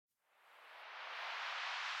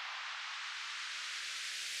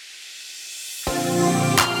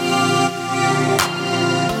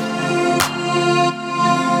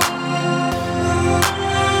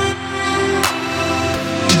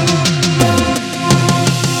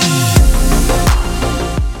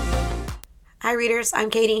readers. I'm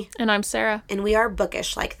Katie. And I'm Sarah. And we are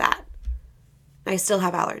bookish like that. I still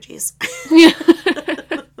have allergies.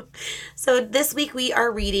 So this week we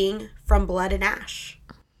are reading From Blood and Ash.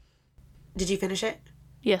 Did you finish it?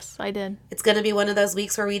 Yes, I did. It's going to be one of those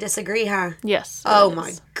weeks where we disagree, huh? Yes. Oh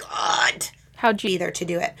my God. How'd you be there to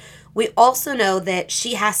do it? We also know that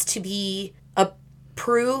she has to be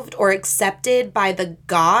approved or accepted by the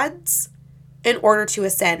gods in order to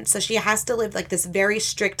ascend. So she has to live like this very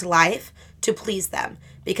strict life to please them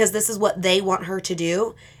because this is what they want her to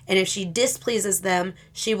do. And if she displeases them,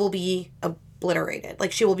 she will be obliterated.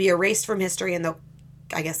 Like she will be erased from history and they'll,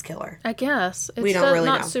 I guess, kill her. I guess. It's we don't really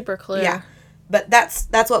not know. Super clear. Yeah. But that's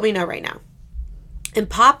what we know right now. And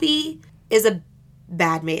Poppy is a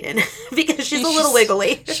bad maiden because she's a little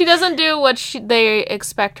wiggly. She doesn't do what they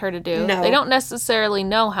expect her to do. No. They don't necessarily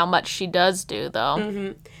know how much she does do, though.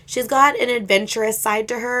 Mm-hmm. She's got an adventurous side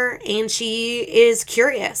to her, and she is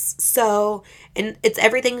curious. So, and it's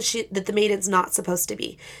everything that the maiden's not supposed to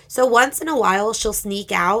be. So once in a while, she'll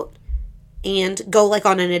sneak out and go, like,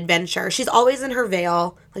 on an adventure. She's always in her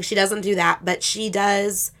veil. Like, she doesn't do that, but she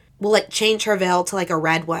will, like, change her veil to, like, a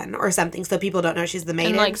red one or something so people don't know she's the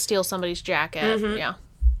maiden. And, like, steal somebody's jacket. Mm-hmm. Yeah.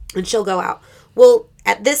 And she'll go out. Well,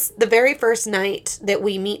 at the very first night that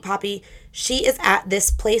we meet Poppy, she is at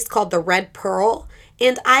this place called the Red Pearl.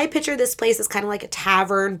 And I picture this place as kind of like a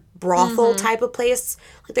tavern, brothel type of place.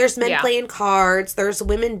 Like there's men playing cards, there's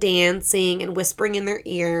women dancing and whispering in their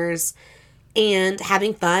ears and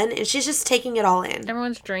having fun. And she's just taking it all in.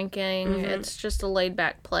 Everyone's drinking. Mm-hmm. It's just a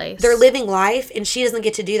laid-back place. They're living life, and she doesn't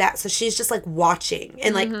get to do that. So she's just like watching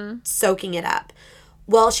and like soaking it up.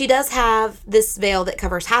 Well, she does have this veil that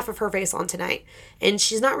covers half of her face on tonight. And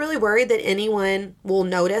she's not really worried that anyone will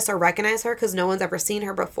notice or recognize her because no one's ever seen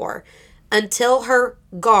her before. Until her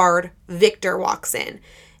guard, Victor, walks in.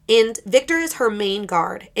 And Victor is her main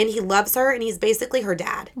guard. And he loves her, and he's basically her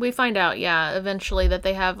dad. We find out, eventually that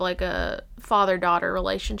they have like a father-daughter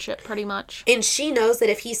relationship, pretty much. And she knows that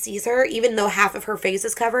if he sees her, even though half of her face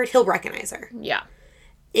is covered, he'll recognize her. Yeah.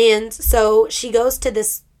 And so she goes to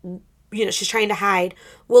this, she's trying to hide.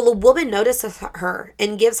 Well, a woman notices her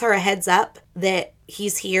and gives her a heads up that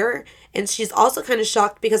he's here. And she's also kind of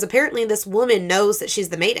shocked because apparently this woman knows that she's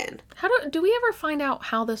the maiden. Do we ever find out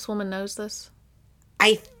how this woman knows this?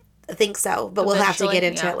 I think so, but we'll have to get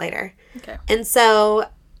into it later. Okay. And so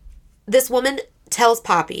this woman tells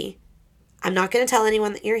Poppy, I'm not going to tell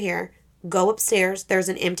anyone that you're here. Go upstairs. There's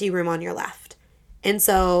an empty room on your left. And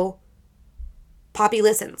so Poppy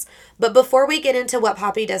listens. But before we get into what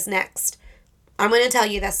Poppy does next, I'm going to tell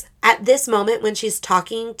you this. At this moment when she's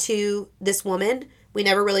talking to this woman, we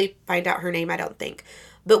never really find out her name, I don't think.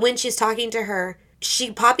 But when she's talking to her,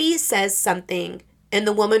 Poppy says something, and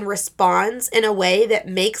the woman responds in a way that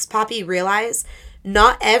makes Poppy realize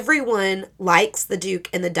not everyone likes the Duke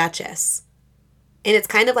and the Duchess. And it's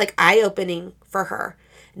kind of like eye-opening for her.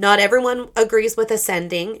 Not everyone agrees with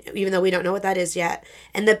ascending, even though we don't know what that is yet.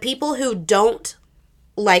 And the people who don't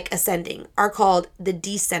like ascending are called the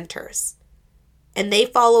dissenters. And they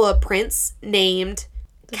follow a prince named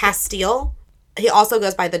Castile. He also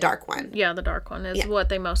goes by the Dark One. Yeah, the Dark One is what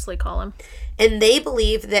they mostly call him. And they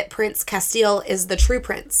believe that Prince Castile is the true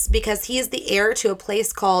prince because he is the heir to a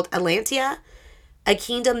place called Atlantia, a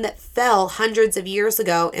kingdom that fell hundreds of years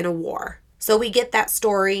ago in a war. So we get that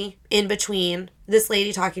story in between this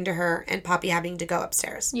lady talking to her and Poppy having to go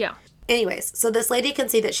upstairs. Yeah. Anyways, so this lady can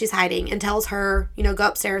see that she's hiding and tells her, go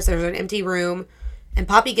upstairs, there's an empty room, and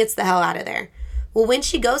Poppy gets the hell out of there. Well, when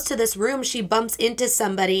she goes to this room, she bumps into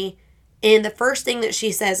somebody, and the first thing that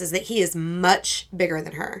she says is that he is much bigger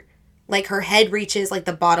than her. Like, her head reaches, like,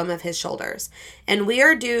 the bottom of his shoulders. And we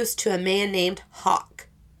are introduced to a man named Hawk.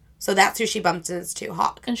 So that's who she bumps into,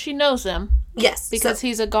 Hawk. And she knows him. Yes. Because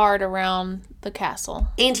he's a guard around the castle.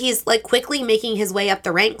 And he's, like, quickly making his way up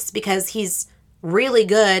the ranks because he's really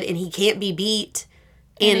good and he can't be beat.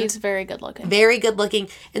 And he's very good looking. Very good looking.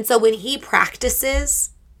 And so when he practices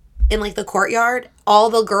in, like, the courtyard, all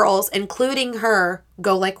the girls, including her,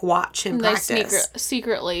 go, like, watch him practice. They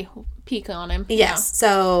secretly peek on him. Yes. Yeah.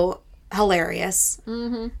 So hilarious.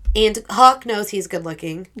 Mm-hmm. And Hawk knows he's good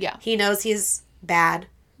looking. Yeah. He knows he's bad.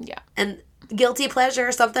 Yeah. And guilty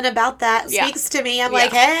pleasure, something about that speaks to me. I'm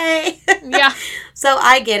like, hey. Yeah. So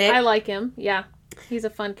I get it. I like him. Yeah. He's a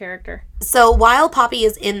fun character. So while Poppy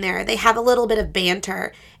is in there, they have a little bit of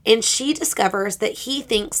banter. And she discovers that he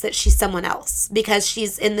thinks that she's someone else because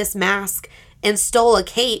she's in this mask and stole a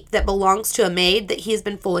cape that belongs to a maid that he's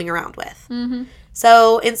been fooling around with. Mm-hmm.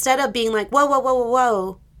 So instead of being like, whoa, whoa, whoa, whoa,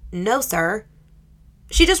 whoa, no, sir,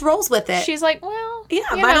 she just rolls with it. She's like, well, yeah,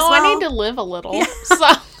 might as well. I need to live a little.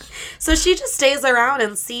 Yeah. So she just stays around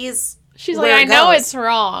and sees She's where like, I it know goes. it's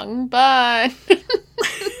wrong, but...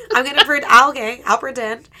 I'm going to I'll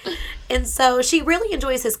pretend. And so she really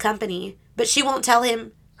enjoys his company, but she won't tell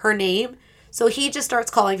him her name. So he just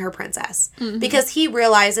starts calling her princess because he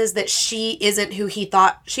realizes that she isn't who he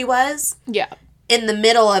thought she was. Yeah. In the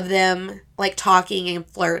middle of them, like, talking and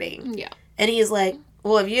flirting. Yeah. And he's like,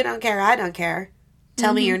 well, if you don't care, I don't care.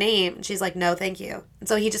 Tell me your name. And she's like, no, thank you. And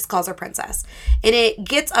so he just calls her princess. And it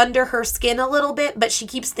gets under her skin a little bit, but she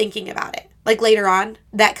keeps thinking about it. Like, later on,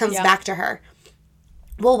 that comes back to her.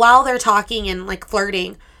 Well, while they're talking and, like,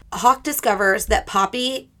 flirting, Hawk discovers that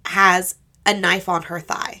Poppy has a knife on her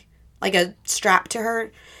thigh. Like a strap to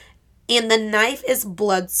her. And the knife is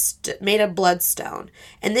made of bloodstone.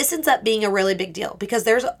 And this ends up being a really big deal because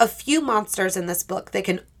there's a few monsters in this book that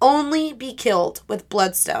can only be killed with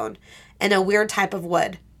bloodstone and a weird type of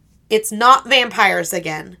wood. It's not vampires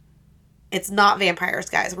again. It's not vampires,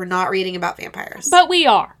 guys. We're not reading about vampires. But we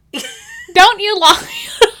are. Don't you lie.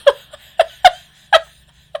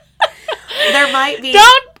 There might be...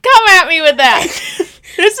 Don't come at me with that.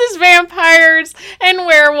 This is vampires and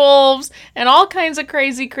werewolves and all kinds of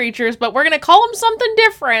crazy creatures, but we're going to call them something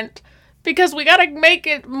different because we got to make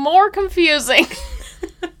it more confusing.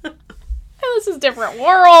 This is different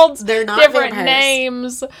worlds. They're not different vampires.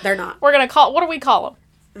 Names. They're not. We're going to call... What do we call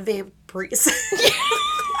them? Vampires.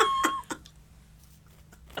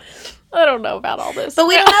 I don't know about all this. But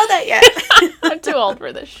we don't know that yet. I'm too old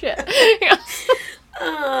for this shit.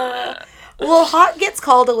 Well, Hawk gets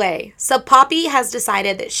called away. So Poppy has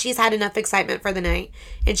decided that she's had enough excitement for the night,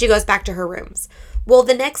 and she goes back to her rooms. Well,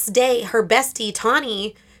 the next day, her bestie,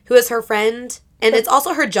 Tawny, who is her friend, and it's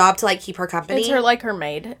also her job to, like, keep her company. It's her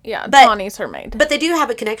maid. Yeah, But- Tawny's her maid. But they do have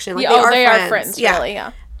a connection. Like, Yeah, they are friends, really,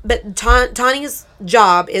 yeah. But Tawny's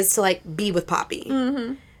job is to, like, be with Poppy.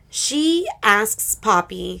 Mm-hmm. She asks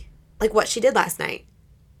Poppy, like, what she did last night.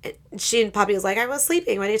 And Poppy was like, I was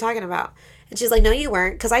sleeping. What are you talking about? And she's like, no, you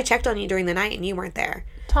weren't, because I checked on you during the night and you weren't there.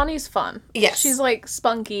 Tawny's fun. Yes. She's, like,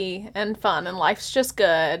 spunky and fun, and life's just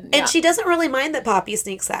good. And she doesn't really mind that Poppy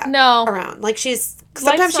sneaks that No. around. Like, sometimes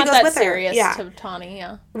Life's she not goes that with her. serious Yeah. to Tawny,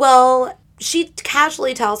 yeah. Well, she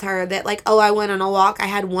casually tells her that, like, oh, I went on a walk. I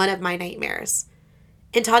had one of my nightmares.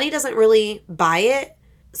 And Tawny doesn't really buy it.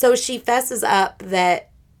 So she fesses up that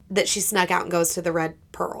she snuck out and goes to the Red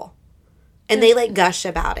Pearl. And they, like, gush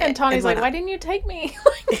about it. And Tawny's like, whatnot. why didn't you take me?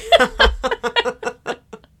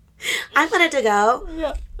 I wanted to go.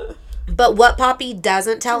 Yeah. But what Poppy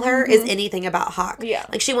doesn't tell her is anything about Hawk. Yeah.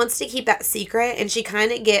 Like, she wants to keep that secret, and she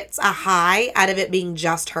kind of gets a high out of it being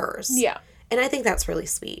just hers. Yeah. And I think that's really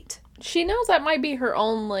sweet. She knows that might be her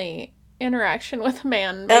only interaction with a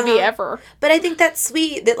man, maybe ever. But I think that's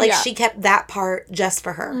sweet that, like, Yeah. she kept that part just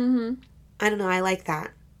for her. Mm-hmm. I don't know. I like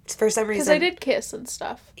that. For some reason. Because they did kiss and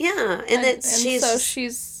stuff. Yeah. And so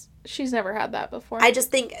she's never had that before. I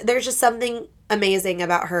just think there's just something amazing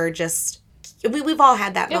about her just... We've all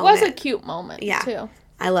had that moment. It was a cute moment, too.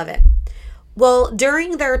 I love it. Well,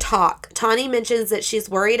 during their talk, Tawny mentions that she's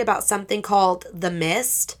worried about something called the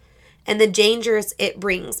mist and the dangers it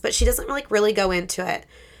brings, but she doesn't really go into it.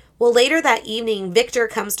 Well, later that evening, Victor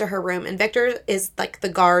comes to her room, and Victor is like the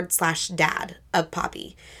guard/dad of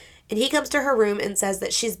Poppy. And he comes to her room and says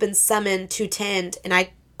that she's been summoned to tend, and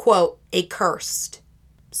I quote, a cursed.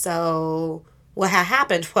 So what had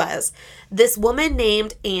happened was this woman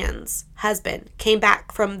named Anne's husband came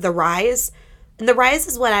back from the Rise. And the Rise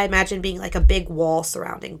is what I imagine being like a big wall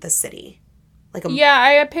surrounding the city. Yeah,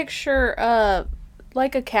 I picture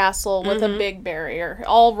like a castle with a big barrier.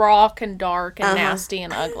 All rock and dark and nasty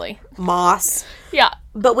and ugly. Moss. Yeah.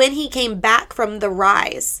 But when he came back from the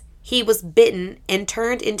Rise, he was bitten and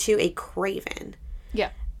turned into a craven.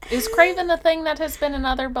 Yeah. Is Craven a thing that has been in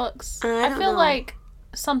other books? I don't feel know. like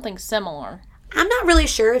something similar. I'm not really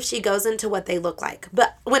sure if she goes into what they look like.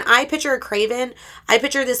 But when I picture a craven, I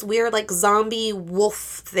picture this weird, like, zombie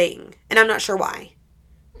wolf thing. And I'm not sure why.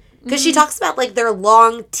 Because she talks about, like, their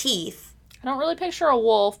long teeth. I don't really picture a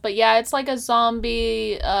wolf, but yeah, it's like a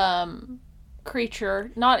zombie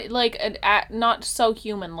creature. Not like not so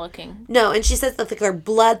human looking. No, and she says that, like, they're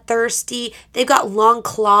bloodthirsty. They've got long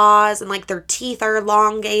claws and, like, their teeth are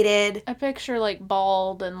elongated. I picture like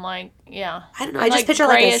bald and like, yeah. I don't know. And, I just picture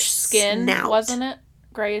like a grayish skin, snout. wasn't it?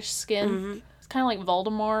 Grayish skin. It's kind of like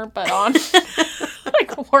Voldemort, but on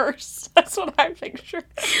like worse. That's what I picture.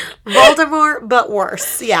 Voldemort, but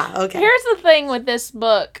worse. Yeah, okay. Here's the thing with this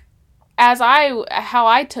book. How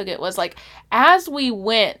I took it was like, as we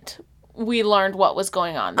went, we learned what was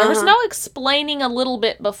going on. There was no explaining a little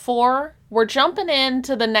bit before. We're jumping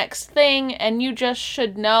into the next thing, and you just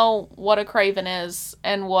should know what a craven is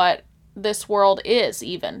and what this world is,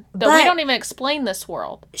 even. That we don't even explain this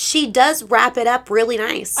world. She does wrap it up really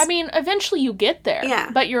nice. I mean, eventually you get there.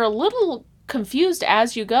 Yeah. But you're a little confused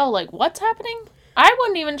as you go. Like, what's happening? I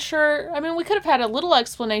wasn't even sure. I mean, we could have had a little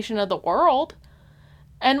explanation of the world.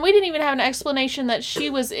 And we didn't even have an explanation that she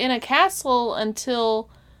was in a castle until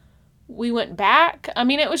we went back. I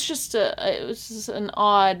mean, it was just an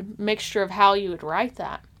odd mixture of how you would write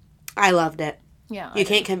that. I loved it. Yeah. You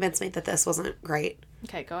can't convince me that this wasn't great.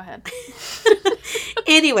 Okay, go ahead.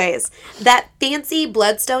 Anyways, that fancy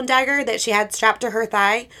bloodstone dagger that she had strapped to her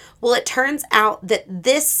thigh, well, it turns out that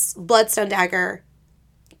this bloodstone dagger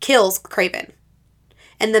kills Craven.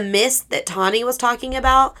 And the mist that Tawny was talking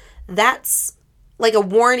about, that's like a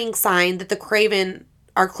warning sign that the Craven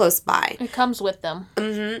are close by. It comes with them.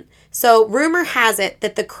 Mm-hmm. So rumor has it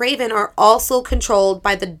that the Craven are also controlled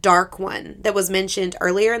by the Dark One that was mentioned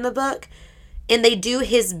earlier in the book. And they do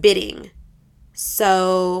his bidding.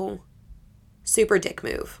 So, super dick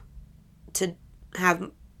move to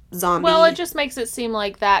have zombie. Well, it just makes it seem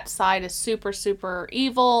like that side is super, super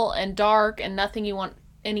evil and dark and nothing you want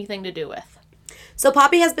anything to do with. So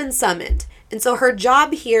Poppy has been summoned. And so her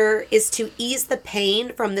job here is to ease the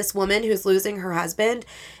pain from this woman who's losing her husband,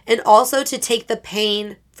 and also to take the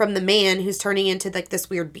pain from the man who's turning into like this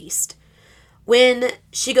weird beast. When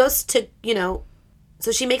she goes to,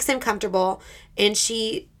 so she makes him comfortable and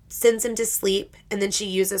she sends him to sleep, and then she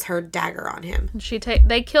uses her dagger on him.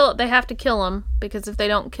 They have to kill him, because if they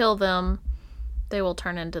don't kill them, they will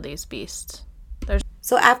turn into these beasts.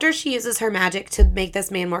 So after she uses her magic to make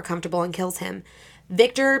this man more comfortable and kills him,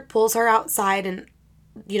 Victor pulls her outside and,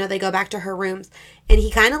 they go back to her rooms. And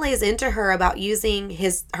he kind of lays into her about using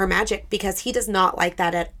her magic, because he does not like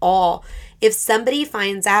that at all. If somebody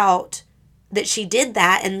finds out that she did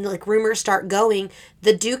that and like rumors start going,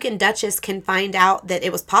 the Duke and Duchess can find out that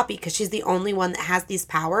it was Poppy, because she's the only one that has these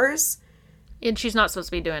powers. And she's not supposed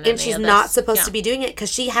to be doing it. And she's not supposed to be doing it,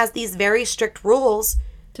 because she has these very strict rules.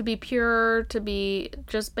 To be pure, to be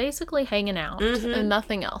just basically hanging out, and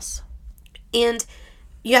nothing else. And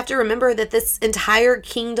you have to remember that this entire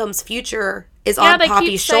kingdom's future is on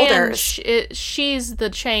Poppy's shoulders. She's the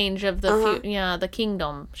change of the the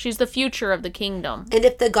kingdom. She's the future of the kingdom. And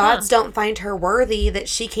if the gods don't find her worthy, that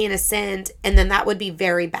she can't ascend, and then that would be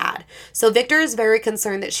very bad. So Victor is very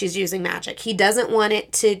concerned that she's using magic. He doesn't want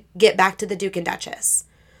it to get back to the Duke and Duchess.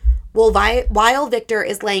 Well, while Victor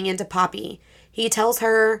is laying into Poppy, he tells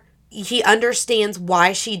her he understands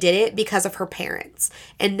why she did it, because of her parents.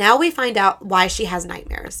 And now we find out why she has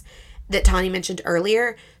nightmares that Tawny mentioned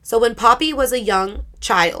earlier. So when Poppy was a young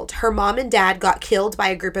child, her mom and dad got killed by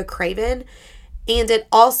a group of Craven. And it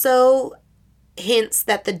also hints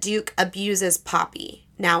that the Duke abuses Poppy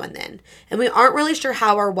now and then. And we aren't really sure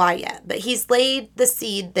how or why yet. But he's laid the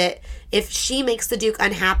seed that if she makes the Duke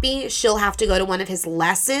unhappy, she'll have to go to one of his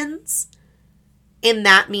lessons. And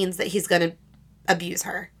that means that he's going to abuse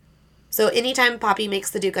her. So anytime Poppy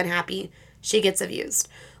makes the Duke unhappy, she gets abused.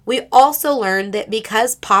 We also learned that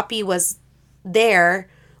because Poppy was there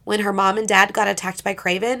when her mom and dad got attacked by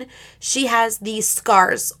Craven, she has these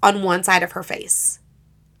scars on one side of her face.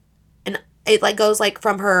 And it goes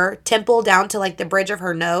from her temple down to the bridge of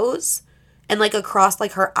her nose, and across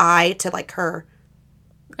her eye to her.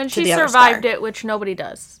 And she survived it, which nobody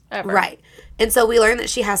does ever. Right. And so we learn that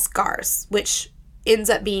she has scars, which ends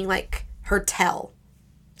up being her tell.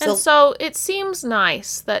 And so it seems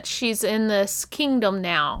nice that she's in this kingdom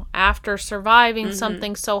now after surviving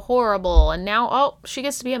something so horrible. And now, she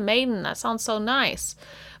gets to be a maiden. That sounds so nice.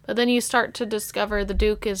 But then you start to discover the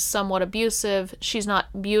Duke is somewhat abusive. She's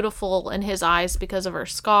not beautiful in his eyes because of her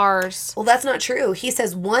scars. Well, that's not true. He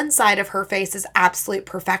says one side of her face is absolute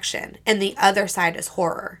perfection and the other side is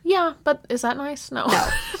horror. Yeah, but is that nice? No. No.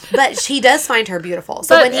 But he does find her beautiful.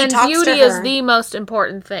 So when he talks to her... And beauty is the most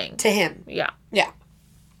important thing. To him. Yeah. Yeah.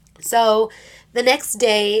 So the next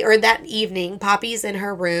day, or that evening, Poppy's in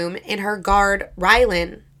her room, and her guard,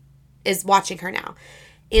 Rylan, is watching her now.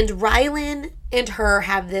 And Rylan and her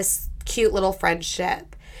have this cute little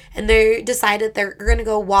friendship. And they decided they're going to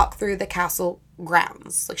go walk through the castle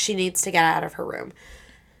grounds. She needs to get out of her room.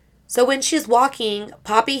 So when she's walking,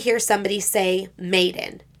 Poppy hears somebody say,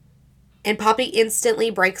 maiden. And Poppy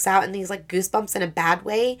instantly breaks out in these goosebumps in a bad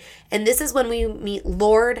way. And this is when we meet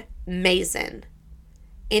Lord Mason.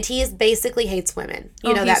 And he basically hates women.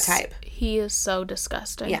 You know that type. He is so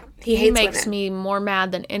disgusting. Yeah. He makes me more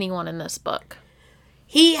mad than anyone in this book.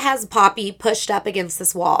 He has Poppy pushed up against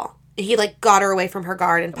this wall. he, like, got her away from her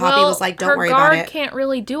guard, and Poppy was like, don't worry about her it. guard can't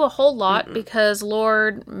really do a whole lot because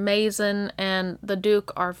Lord Mason and the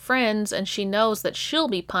Duke are friends, and she knows that she'll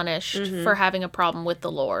be punished for having a problem with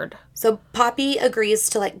the Lord. So Poppy agrees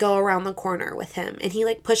to, like, go around the corner with him, and he,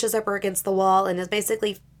 like, pushes up her against the wall and is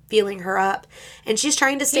basically feeling her up, and she's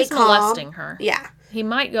trying to stay calm. He's molesting her. Yeah. He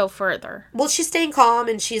might go further. Well, she's staying calm,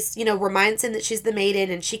 and she's, reminds him that she's the maiden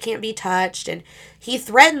and she can't be touched, and he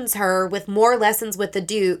threatens her with more lessons with the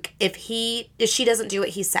Duke if she doesn't do what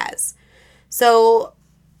he says. So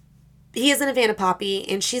he isn't a fan of Poppy,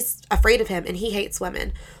 and she's afraid of him, and he hates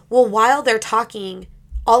women. Well, while they're talking,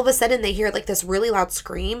 all of a sudden they hear, like, this really loud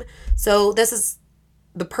scream. So this is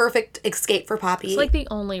the perfect escape for Poppy. It's like the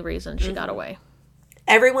only reason she got away.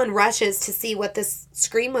 Everyone rushes to see what this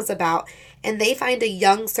scream was about, and they find a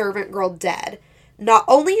young servant girl dead. Not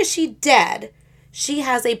only is she dead, she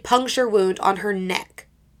has a puncture wound on her neck.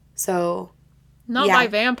 So, not by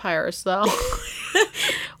vampires, though.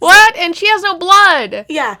 What? And she has no blood.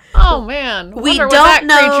 Yeah. Oh, man. We don't what that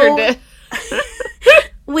know. Creature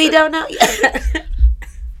did. We don't know yet.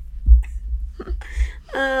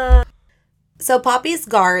 So Poppy's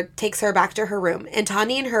guard takes her back to her room, and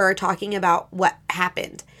Tawny and her are talking about what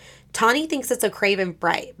happened. Tawny thinks it's a Craven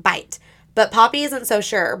bite, but Poppy isn't so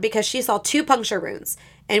sure because she saw 2 puncture wounds.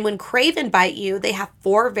 And when Craven bite you, they have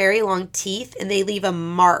 4 very long teeth, and they leave a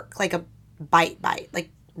mark, like a bite,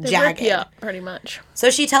 like jagged. Yeah, pretty much.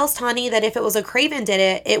 So she tells Tawny that if it was a Craven did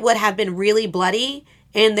it, it would have been really bloody,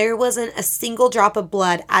 and there wasn't a single drop of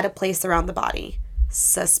blood at a place around the body.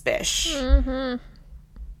 Suspicious. Mm-hmm.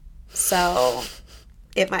 So,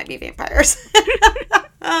 it might be vampires.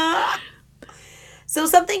 So,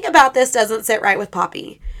 something about this doesn't sit right with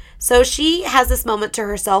Poppy. So, she has this moment to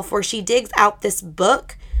herself where she digs out this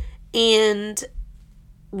book and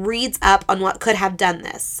reads up on what could have done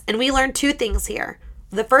this. And we learn 2 things here.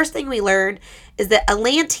 The first thing we learn is that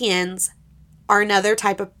Atlanteans are another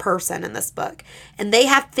type of person in this book. And they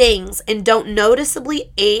have fangs and don't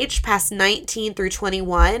noticeably age past 19 through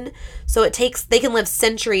 21. So they can live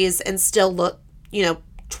centuries and still look,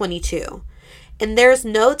 22. And there's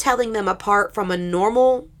no telling them apart from a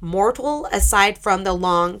normal mortal aside from the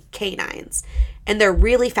long canines. And they're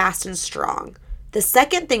really fast and strong. The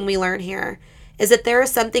second thing we learn here is that there is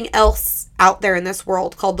something else out there in this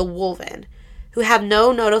world called the Wolven, who have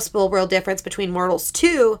no noticeable real difference between mortals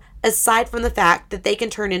too, aside from the fact that they can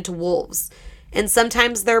turn into wolves. And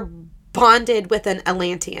sometimes they're bonded with an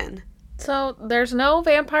Atlantean. So there's no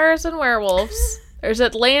vampires and werewolves. There's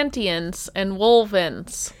Atlanteans and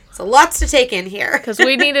Wolvens. So lots to take in here. Because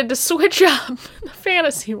we needed to switch up the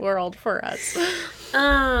fantasy world for us.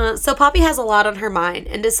 So Poppy has a lot on her mind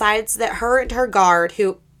and decides that her and her guard,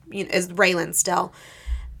 who is Raylan still,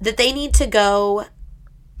 that they need to go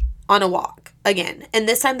on a walk again. And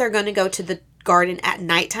this time they're going to go to the garden at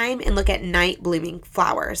nighttime and look at night blooming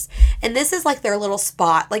flowers. And this is like their little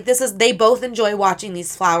spot. Like they both enjoy watching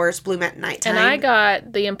these flowers bloom at nighttime. And I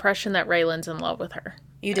got the impression that Raylan's in love with her.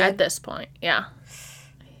 You did? At this point, yeah.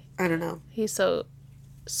 I don't know. He's so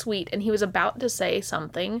sweet. And he was about to say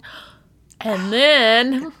something. And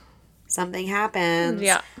then something happens.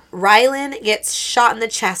 Yeah. Rylan gets shot in the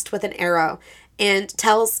chest with an arrow. And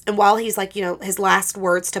while he's like, his last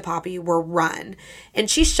words to Poppy were run. And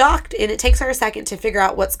she's shocked, and it takes her a second to figure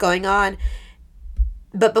out what's going on.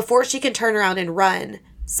 But before she can turn around and run,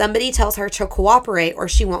 somebody tells her to cooperate or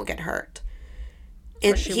she won't get hurt.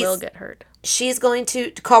 And she will get hurt. She's going to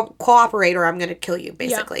cooperate or I'm going to kill you,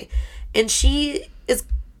 basically. Yeah. And she is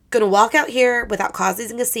going to walk out here without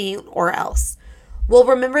causing a scene or else. Well,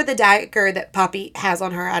 remember the dagger that Poppy has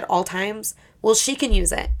on her at all times? Well, she can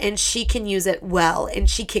use it, and she can use it well, and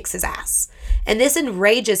she kicks his ass. And this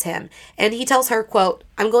enrages him, and he tells her, quote,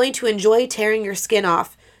 "I'm going to enjoy tearing your skin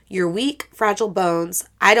off, your weak, fragile bones.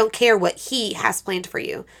 I don't care what he has planned for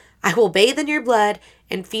you. I will bathe in your blood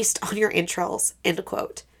and feast on your entrails," end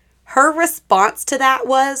quote. Her response to that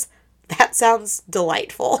was, "That sounds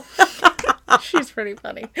delightful." She's pretty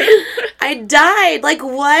funny. I died. Like,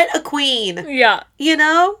 what a queen. Yeah.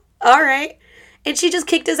 All right. And she just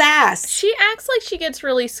kicked his ass. She acts like she gets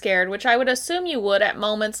really scared, which I would assume you would at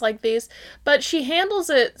moments like these. But she handles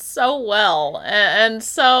it so well. And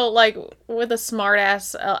so, like, with a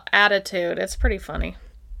smart-ass attitude. It's pretty funny.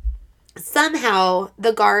 Somehow,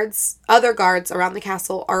 other guards around the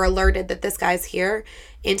castle are alerted that this guy's here.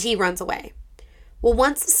 And he runs away. Well,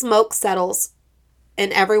 once the smoke settles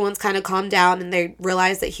and everyone's kind of calmed down and they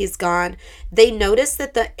realize that he's gone, they notice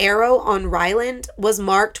that the arrow on Ryland was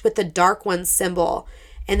marked with the Dark One's symbol.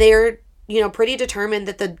 And they are, pretty determined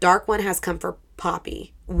that the Dark One has come for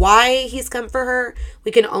Poppy. Why he's come for her, we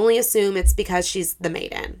can only assume it's because she's the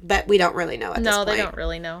maiden, but we don't really know at this point. No, they don't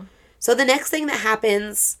really know. So the next thing that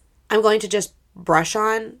happens, I'm going to just brush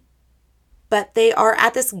on, but they are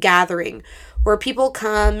at this gathering where people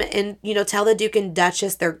come and, tell the Duke and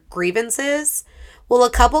Duchess their grievances. Well, a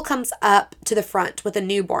couple comes up to the front with a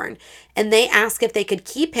newborn, and they ask if they could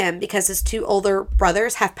keep him because his 2 older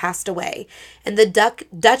brothers have passed away. And the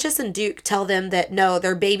Duchess and Duke tell them that no,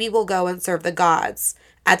 their baby will go and serve the gods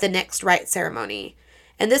at the next rite ceremony.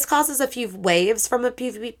 And this causes a few waves from a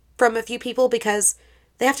few people because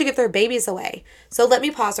they have to give their babies away. So let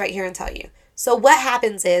me pause right here and tell you. So what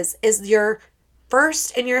happens is your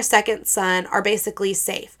first and your second son are basically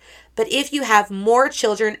safe. But if you have more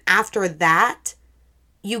children after that,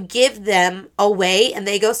 you give them away and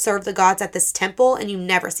they go serve the gods at this temple and you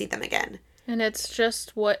never see them again. And it's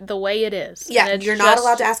just the way it is. Yeah, you're not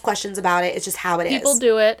allowed to ask questions about it. It's just how it is. People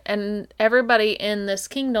do it, and everybody in this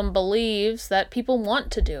kingdom believes that people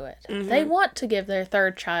want to do it. Mm-hmm. They want to give their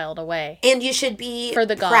 3rd child away. And you should be for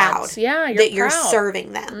the proud gods. Yeah, you're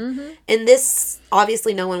serving them. Mm-hmm. And this,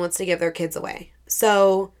 obviously, no one wants to give their kids away.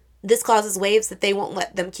 So this causes waves that they won't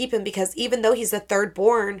let them keep him because even though he's the 3rd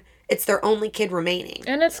born, it's their only kid remaining.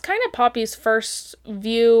 And it's kind of Poppy's first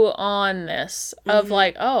view on this of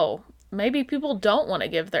like, oh, maybe people don't want to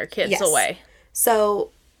give their kids away.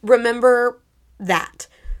 So remember that.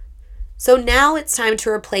 So now it's time to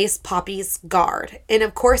replace Poppy's guard. And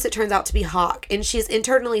of course it turns out to be Hawk. And she's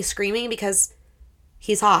internally screaming because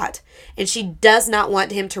he's hot. And she does not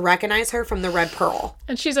want him to recognize her from the red pearl.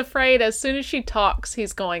 And she's afraid as soon as she talks,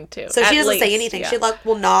 he's going to. So she doesn't say anything. Yeah. She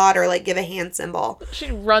will nod or give a hand symbol.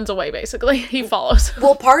 She runs away basically. He follows.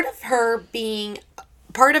 Well, part of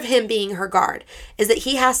him being her guard is that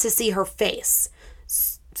he has to see her face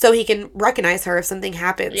so he can recognize her if something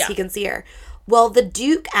happens. Yeah. He can see her. Well, the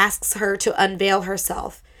Duke asks her to unveil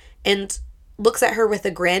herself and looks at her with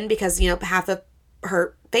a grin because, half of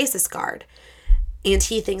her face is scarred. And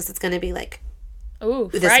he thinks it's going to be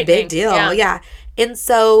this big deal. Yeah. And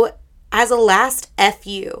so as a last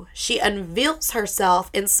FU, she unveils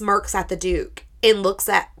herself and smirks at the Duke and looks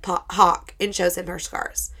at Hawk and shows him her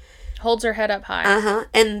scars. Holds her head up high. Uh-huh.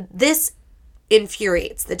 And this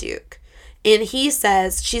infuriates the Duke. And he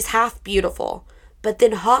says she's half beautiful. But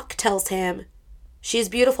then Hawk tells him she's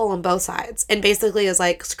beautiful on both sides. And basically is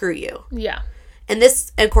like, screw you. Yeah. And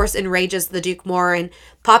this, of course, enrages the Duke more. And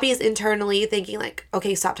Poppy's internally thinking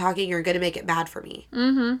okay, stop talking. You're going to make it bad for me.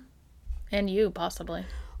 Mm-hmm. And you, possibly.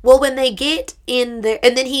 Well, when they get in there,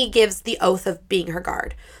 and then he gives the oath of being her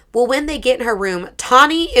guard. Well, when they get in her room,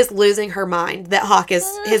 Tawny is losing her mind that Hawk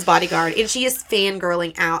is his bodyguard. And she is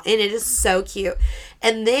fangirling out. And it is so cute.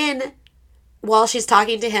 And then, while she's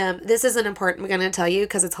talking to him, this isn't important, I'm going to tell you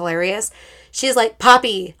because it's hilarious. She's like,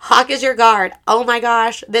 Poppy, Hawk is your guard. Oh my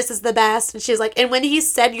gosh, this is the best. And she's like, and when he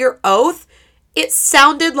said your oath, it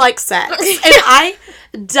sounded like sex. And I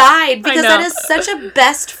died because that is such a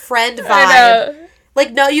best friend vibe.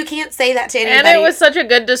 No, you can't say that to anybody. And it was such a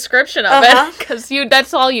good description of it because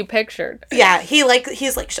that's all you pictured. Yeah, he's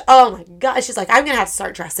like, oh my gosh. She's like, I'm going to have to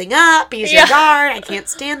start dressing up. He's your guard. I can't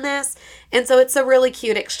stand this. And so it's a really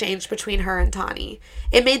cute exchange between her and Tawny.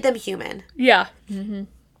 It made them human. Yeah. Mm-hmm.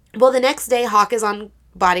 Well, the next day, Hawk is on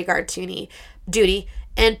bodyguard duty,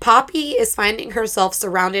 and Poppy is finding herself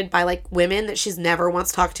surrounded by, women that she's never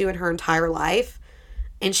once talked to in her entire life.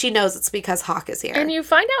 And she knows it's because Hawk is here. And you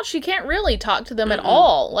find out she can't really talk to them at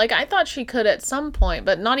all. I thought she could at some point,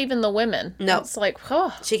 but not even the women. No. It's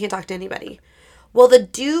oh. She can't talk to anybody. Well, the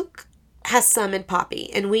Duke has summoned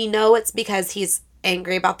Poppy, and we know it's because he's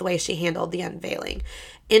angry about the way she handled the unveiling.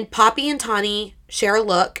 And Poppy and Tawny share a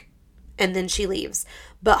look, and then she leaves.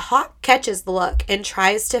 But Hawk catches the look and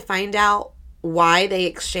tries to find out why they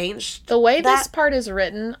exchanged the way this part is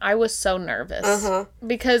written. I was so nervous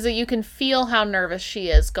because you can feel how nervous she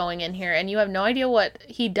is going in here, and you have no idea what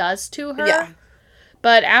he does to her. Yeah.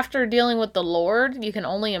 But after dealing with the Lord, you can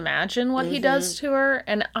only imagine what he does to her.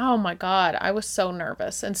 And oh my God, I was so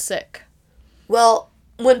nervous and sick. Well,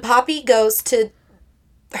 when Poppy goes to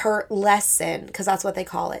her lesson, because that's what they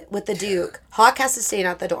call it, with the Duke, Hawk has to stand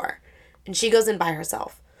at the door. And she goes in by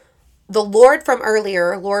herself. The Lord from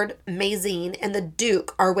earlier, Lord Mazine, and the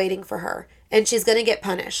Duke are waiting for her. And she's going to get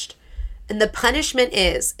punished. And the punishment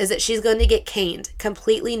is that she's going to get caned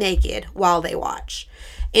completely naked while they watch.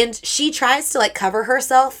 And she tries to cover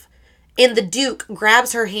herself. And the Duke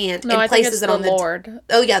grabs her hand and places it on the Lord.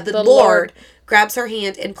 Oh yeah, the Lord grabs her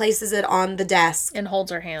hand and places it on the desk. And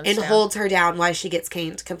holds her hands down. And holds her down while she gets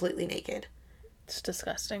caned completely naked. It's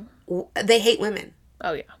disgusting. They hate women.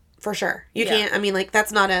 Oh yeah. For sure. You can't,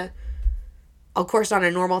 that's not of course, not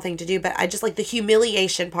a normal thing to do, but I just like the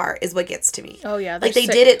humiliation part is what gets to me. Oh, yeah. Like, they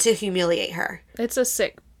did it to humiliate her. It's a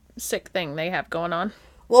sick thing they have going on.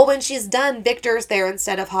 Well, when she's done, Victor's there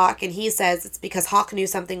instead of Hawk, and he says it's because Hawk knew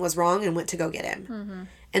something was wrong and went to go get him. Mm-hmm.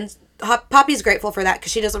 And Poppy's grateful for that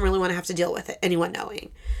because she doesn't really want to have to deal with it, anyone knowing.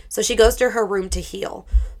 So she goes to her room to heal.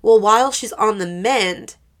 Well, while she's on the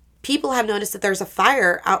mend, people have noticed that there's a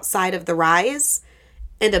fire outside of the rise,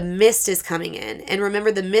 and a mist is coming in. And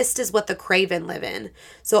remember, the mist is what the Craven live in.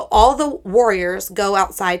 So all the warriors go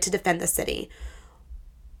outside to defend the city.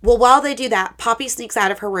 Well, while they do that, Poppy sneaks out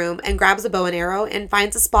of her room and grabs a bow and arrow and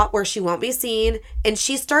finds a spot where she won't be seen, and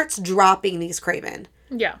she starts dropping these Craven.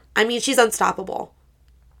 Yeah. I mean, she's unstoppable.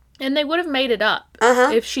 And they would have made it up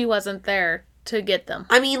if she wasn't there to get them.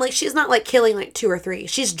 I mean, like, she's not, like, killing, like, 2 or 3.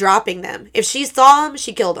 She's dropping them. If she saw them,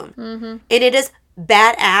 she killed them. Mm-hmm. And it is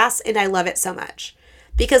badass, and I love it so much.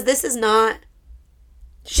 Because this is not...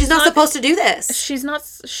 She's not supposed to do this.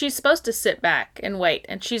 She's supposed to sit back and wait,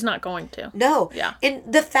 and she's not going to. No. Yeah. And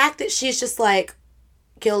the fact that she's just like,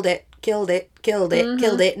 killed it, killed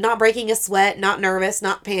it, not breaking a sweat, not nervous,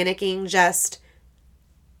 not panicking, just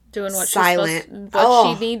doing what silent.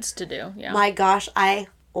 She needs to do. Yeah. My gosh, I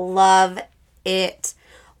love it.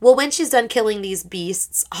 Well, when she's done killing these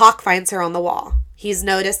beasts, Hawk finds her on the wall. He's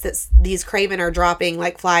noticed that these Craven are dropping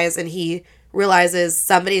like flies, and he realizes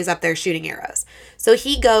somebody is up there shooting arrows. So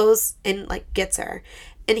he goes and, like, gets her.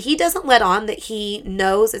 And he doesn't let on that he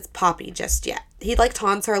knows it's Poppy just yet. He, like,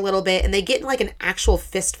 taunts her a little bit, and they get in, like, an actual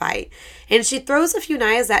fist fight. And she throws a few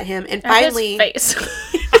knives at him, and finally... His face.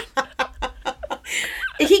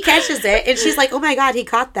 He catches it, and she's like, oh my god, he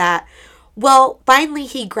caught that. Well, finally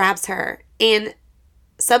he grabs her, and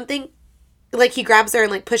something... Like, he grabs her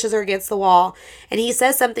and, like, pushes her against the wall, and he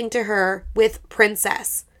says something to her with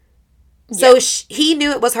princess. So he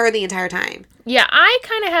knew it was her the entire time. Yeah, I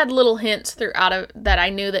kind of had little hints throughout of that I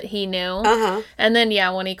knew that he knew. Uh-huh. And then,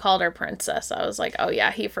 when he called her princess, I was like, oh,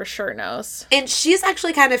 yeah, he for sure knows. And she's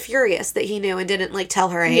actually kind of furious that he knew and didn't, like, tell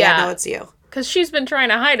her, hey, I know it's you. Because she's been trying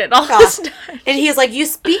to hide it all this time. And he's like, you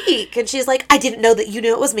speak. And she's like, I didn't know that you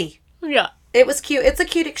knew it was me. Yeah. It was cute. It's a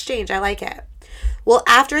cute exchange. I like it. Well,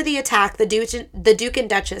 after the attack, the Duke and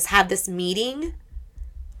Duchess have this meeting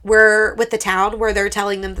with the town where they're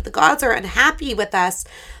telling them that the gods are unhappy with us,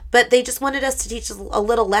 but they just wanted us to teach us a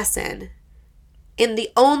little lesson. And the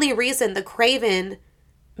only reason the Craven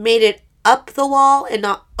made it up the wall and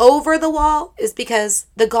not over the wall is because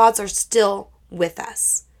the gods are still with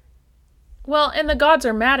us. Well, and the gods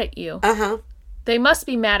are mad at you. Uh-huh. They must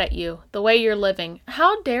be mad at you, the way you're living.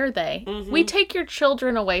 How dare they? Mm-hmm. We take your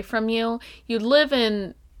children away from you. You live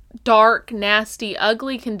in dark, nasty,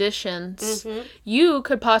 ugly conditions. Mm-hmm. You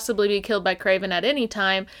could possibly be killed by Craven at any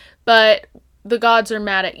time, but the gods are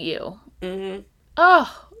mad at you. Mm-hmm.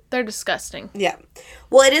 Oh, they're disgusting. Yeah.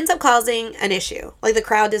 Well, it ends up causing an issue. Like, the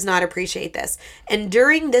crowd does not appreciate this. And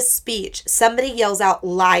during this speech, somebody yells out,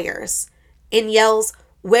 liars, and yells,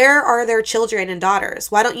 where are their children and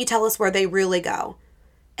daughters? Why don't you tell us where they really go?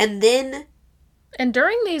 And then... And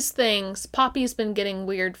during these things, Poppy's been getting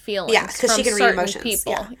weird feelings. Yeah, because she can read emotions.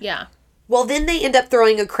 People. Yeah. Well, then they end up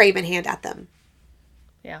throwing a Craven hand at them.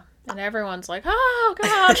 Yeah. And everyone's like, oh,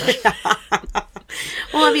 God.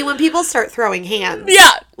 Well, I mean, when people start throwing hands.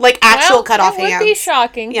 Yeah. Like actual cut-off hands. It would be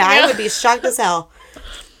shocking. Yeah, I would be shocked as hell.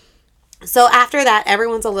 So after that,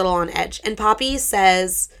 everyone's a little on edge. And Poppy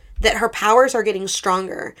says that her powers are getting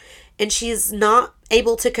stronger. And she's not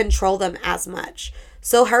able to control them as much.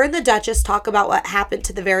 So her and the Duchess talk about what happened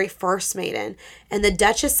to the very first maiden. And the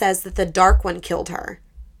Duchess says that the Dark One killed her.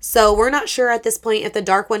 So we're not sure at this point if the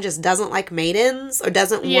Dark One just doesn't like maidens or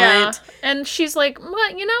doesn't want... And she's like,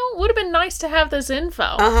 well, would have been nice to have this info.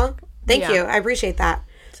 Uh-huh. Thank you. I appreciate that.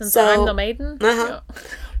 Since I'm the maiden? Uh-huh. Yeah.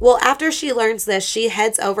 Well, after she learns this, she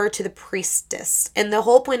heads over to the priestess. And the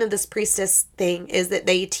whole point of this priestess thing is that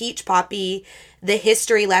they teach Poppy the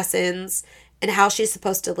history lessons and how she's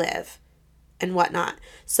supposed to live and whatnot.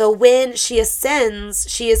 So when she ascends,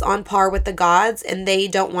 she is on par with the gods and they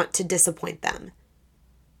don't want to disappoint them.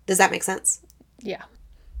 Does that make sense? Yeah.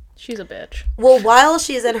 She's a bitch. Well, while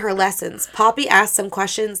she's in her lessons, Poppy asks some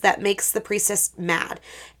questions that makes the priestess mad.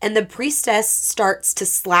 And the priestess starts to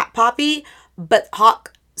slap Poppy, but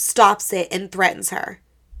Hawk stops it and threatens her.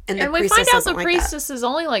 And we find out the priestess is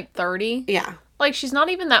only like 30. Yeah. Like, she's not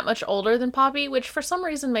even that much older than Poppy, which for some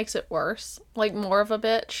reason makes it worse. Like, more of a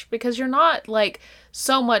bitch. Because you're not, like,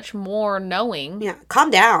 so much more knowing. Yeah. Calm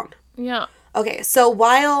down. Yeah. Okay, so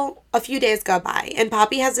while a few days go by, and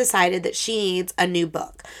Poppy has decided that she needs a new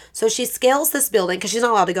book. So she scales this building, because she's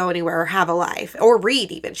not allowed to go anywhere or have a life, or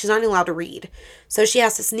read even. She's not even allowed to read. So she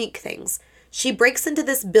has to sneak things. She breaks into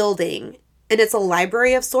this building, and it's a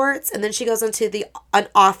library of sorts, and then she goes into an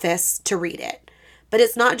office to read it. But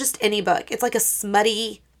it's not just any book. It's like a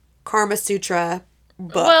smutty Karma Sutra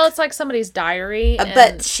book. Well, it's like somebody's diary.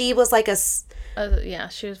 But she was like yeah,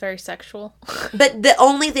 she was very sexual. But the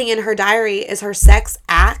only thing in her diary is her sex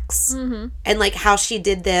acts and like how she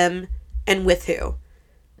did them and with who.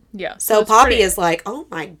 Yeah. So Poppy is like, oh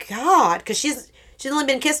my God, because she's only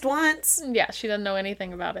been kissed once. Yeah, she doesn't know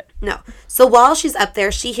anything about it. No. So while she's up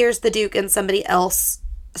there, she hears the Duke and somebody else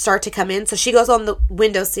start to come in. So she goes on the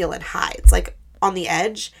windowsill and hides, like on the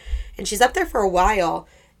edge. And she's up there for a while.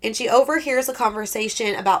 And she overhears a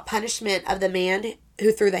conversation about punishment of the man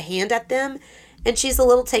who threw the hand at them. And she's a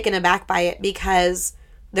little taken aback by it because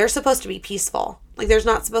they're supposed to be peaceful. Like, there's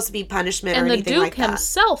not supposed to be punishment or anything like that. And the Duke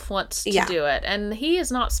himself wants to do it. And he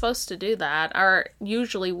is not supposed to do that, or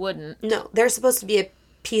usually wouldn't. No, they're supposed to be a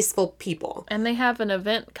peaceful people. And they have an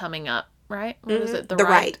event coming up, right? What is it? The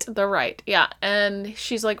Rite. The Rite, yeah. And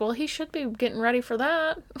she's like, well, he should be getting ready for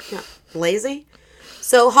that. Yeah. Lazy.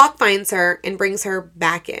 So Hawk finds her and brings her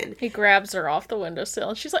back in. He grabs her off the windowsill,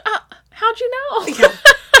 and she's like, how'd you know? Yeah.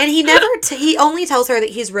 And he only tells her that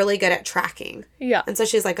he's really good at tracking. Yeah. And so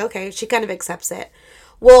she's like, okay, she kind of accepts it.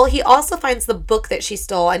 Well, he also finds the book that she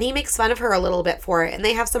stole, and he makes fun of her a little bit for it. And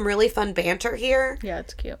they have some really fun banter here. Yeah,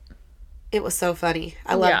 it's cute. It was so funny.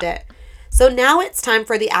 I loved it. So now it's time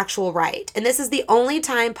for the actual rite. And this is the only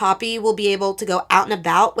time Poppy will be able to go out and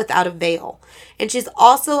about without a veil. And she's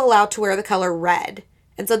also allowed to wear the color red.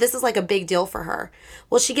 And so this is like a big deal for her.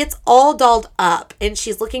 Well, she gets all dolled up and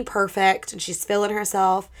she's looking perfect and she's feeling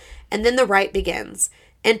herself. And then the rite begins.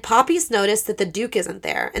 And Poppy's noticed that the Duke isn't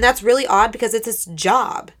there. And that's really odd because it's his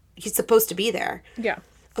job. He's supposed to be there. Yeah.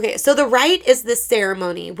 Okay, so the rite is this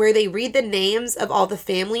ceremony where they read the names of all the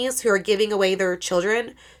families who are giving away their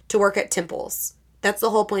children to work at temples. That's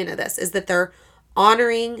the whole point of this, is that they're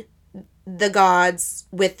honoring the gods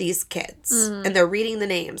with these kids. And they're reading the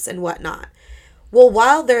names and whatnot. Well,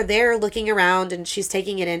 while they're there looking around and she's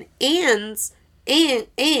taking it in,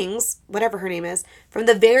 Ings, whatever her name is, from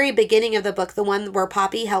the very beginning of the book, the one where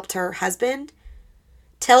Poppy helped her husband,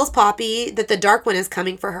 tells Poppy that the Dark One is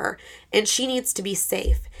coming for her and she needs to be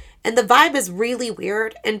safe. And the vibe is really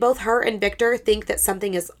weird, and both her and Victor think that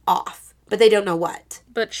something is off, but they don't know what.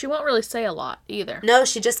 But she won't really say a lot either. No,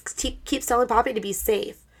 she just keeps telling Poppy to be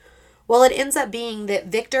safe. Well, it ends up being that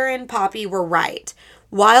Victor and Poppy were right.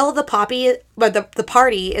 While the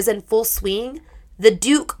party is in full swing, the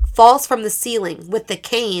Duke falls from the ceiling with the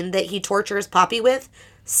cane that he tortures Poppy with,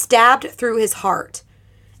 stabbed through his heart.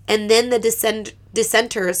 And then the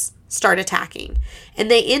dissenters start attacking.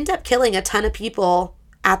 And they end up killing a ton of people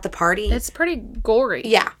at the party. It's pretty gory.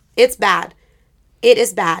 Yeah, it's bad. It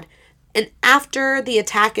is bad. And after the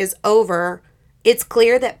attack is over, it's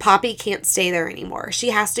clear that Poppy can't stay there anymore. She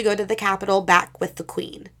has to go to the capital back with the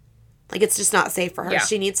Queen. Like, it's just not safe for her. Yeah.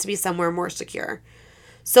 She needs to be somewhere more secure.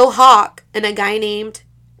 So Hawk and a guy named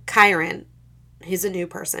Kyron, he's a new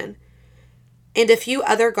person, and a few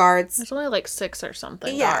other guards. There's only like 6 or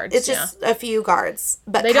something guards. It's just a few guards.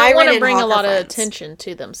 But they don't want to bring a lot of attention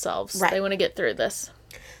to themselves. Right. They want to get through this.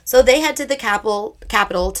 So they head to the capital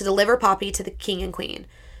to deliver Poppy to the king and queen.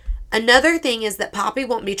 Another thing is that Poppy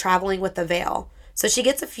won't be traveling with the veil. So she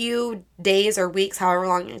gets a few days or weeks, however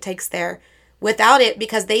long it takes there, without it,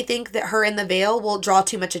 because they think that her in the veil will draw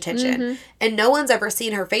too much attention. And no one's ever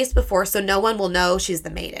seen her face before, so no one will know she's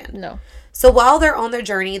the maiden. No. So while they're on their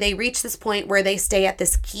journey, they reach this point where they stay at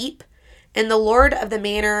this keep, and the lord of the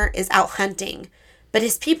manor is out hunting, but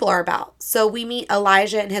his people are about. So we meet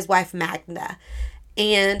Elijah and his wife Magda,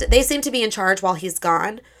 and they seem to be in charge while he's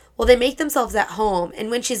gone. Well, they make themselves at home,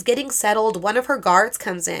 and when she's getting settled, one of her guards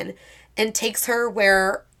comes in and asks her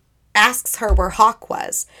where Hawk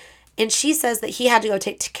was. And she says that he had to go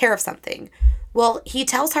take care of something. Well, he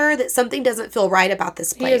tells her that something doesn't feel right about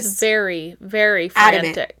this place. He is very, very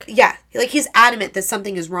frantic. Adamant. Yeah. Like, he's adamant that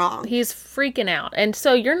something is wrong. He's freaking out. And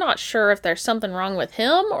so you're not sure if there's something wrong with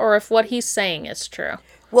him or if what he's saying is true.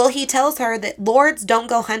 Well, he tells her that lords don't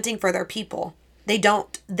go hunting for their people. They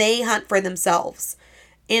don't. They hunt for themselves.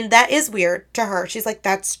 And that is weird to her. She's like,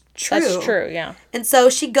 that's true. That's true, yeah. And so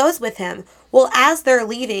she goes with him. Well, as they're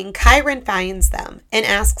leaving, Kyron finds them and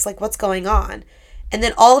asks, like, what's going on? And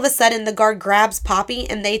then all of a sudden, the guard grabs Poppy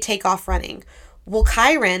and they take off running. Well,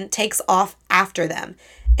 Kyron takes off after them.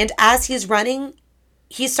 And as he's running,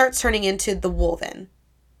 he starts turning into the Wolven.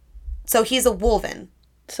 So he's a Wolven.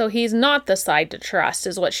 So he's not the side to trust,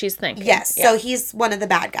 is what she's thinking. Yes, yeah. So he's one of the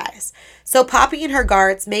bad guys. So Poppy and her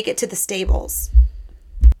guards make it to the stables.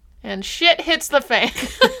 And shit hits the fan.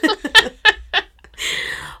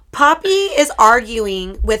 Poppy is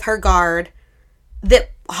arguing with her guard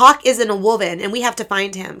that Hawk isn't a woven, and we have to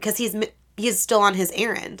find him because he's still on his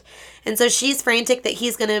errand. And so she's frantic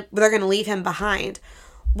that they're gonna leave him behind.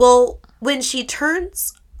 Well, when she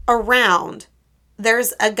turns around,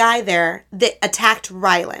 there's a guy there that attacked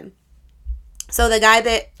Rylan. So the guy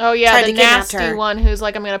that tried to kidnap nasty her. one who's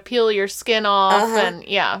like, I'm gonna peel your skin off, and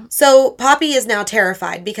yeah. So Poppy is now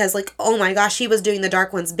terrified because, like, oh my gosh, she was doing the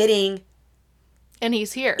Dark One's bidding. And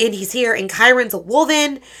he's here. And Chiron's a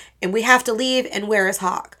woven, and we have to leave, and where is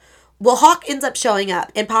Hawk? Well, Hawk ends up showing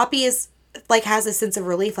up, and Poppy is, like, has a sense of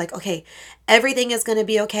relief, like, okay, everything is going to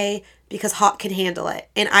be okay because Hawk can handle it,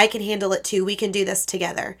 and I can handle it too. We can do this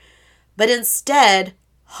together. But instead,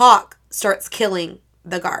 Hawk starts killing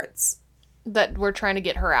the guards. That we're trying to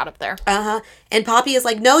get her out of there. And Poppy is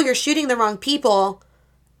like, no, you're shooting the wrong people.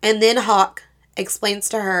 And then Hawk explains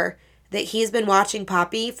to her that he's been watching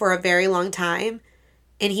Poppy for a very long time,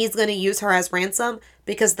 and he's going to use her as ransom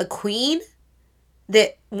because the queen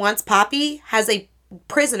that wants Poppy has a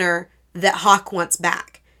prisoner that Hawk wants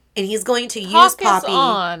back. And he's going to use Hawk Poppy is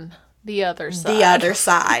on the other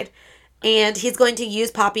side. And he's going to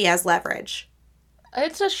use Poppy as leverage.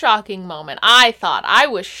 It's a shocking moment. I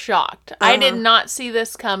was shocked. I did not see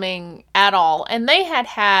this coming at all. And they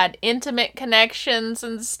had intimate connections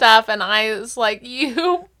and stuff, and I was like,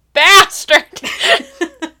 you bastard.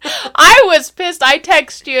 I was pissed. I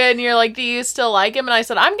text you, and you're like, do you still like him? And I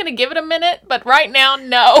said, I'm going to give it a minute, but right now,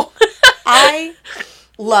 no. I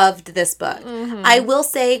loved this book. I will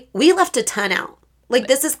say, we left a ton out. Like,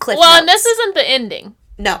 this is Cliff Well, Notes. and this isn't the ending.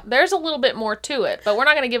 No. There's a little bit more to it, but we're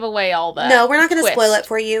not going to give away all that. No, we're not going to spoil it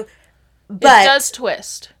for you. But it does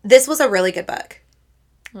twist. This was a really good book.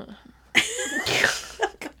 Let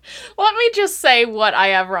me just say what I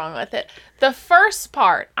have wrong with it. The first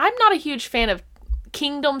part, I'm not a huge fan of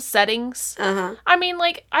kingdom settings. I mean,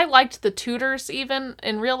 like, I liked the Tudors even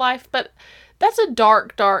in real life, but that's a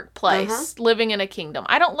dark, dark place, living in a kingdom.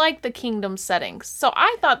 I don't like the kingdom settings. So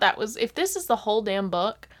I thought that was, if this is the whole damn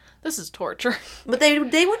book, this is torture. But they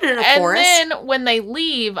went in a forest. And then when they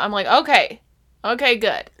leave, I'm like, okay,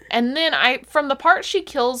 good. And then from the part she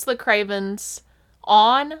kills the Cravens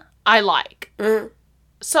on, I like.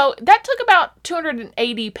 So that took about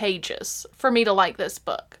 280 pages for me to like this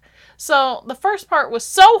book. So the first part was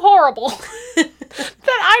so horrible that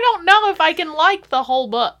I don't know if I can like the whole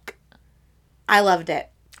book. I loved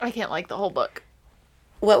it. I can't like the whole book.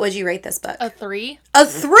 What would you rate this book? A 3. A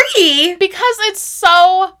 3? Because it's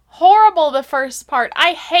so horrible, the first part.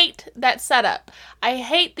 I hate that setup. I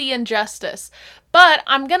hate the injustice. But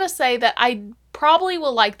I'm going to say that I probably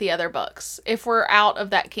will like the other books if we're out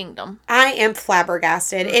of that kingdom. I am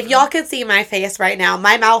flabbergasted. If y'all could see my face right now,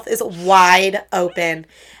 my mouth is wide open.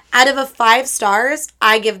 Out of a 5 stars,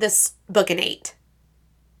 I give this book an 8.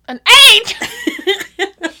 An 8?!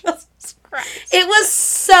 It was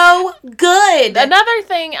so good. Another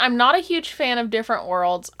thing, I'm not a huge fan of different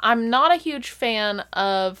worlds. I'm not a huge fan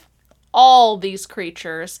of all these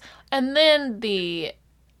creatures. And then the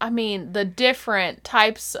different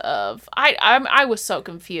types of... I was so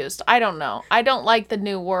confused. I don't know. I don't like the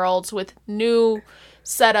new worlds with new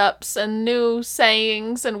setups and new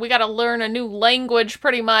sayings, and we got to learn a new language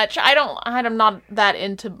pretty much. I'm not that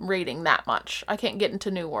into reading that much. I can't get into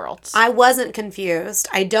new worlds. I wasn't confused.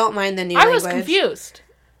 I don't mind the new language. I was confused.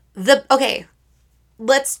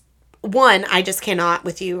 I just cannot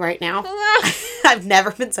with you right now. I've never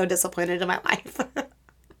been so disappointed in my life.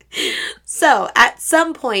 So, at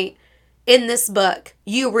some point in this book,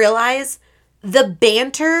 you realize the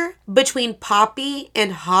banter between Poppy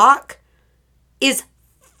and Hawk is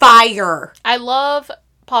fire. I love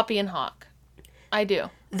Poppy and Hawk. I do.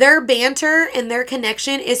 Their banter and their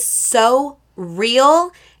connection is so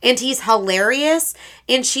real, and he's hilarious,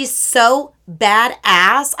 and she's so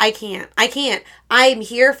badass. I can't. I'm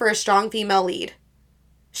here for a strong female lead.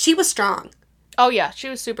 She was strong. Oh, yeah, she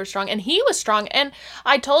was super strong. And he was strong. And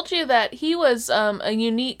I told you that he was a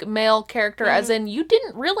unique male character, as in you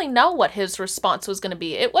didn't really know what his response was going to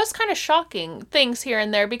be. It was kind of shocking things here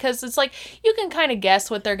and there because it's like you can kind of guess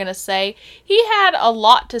what they're going to say. He had a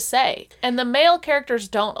lot to say, and the male characters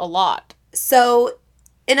don't a lot. So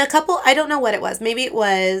in a couple, I don't know what it was. Maybe it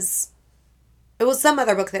was some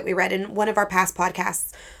other book that we read in one of our past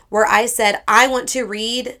podcasts where I said, I want to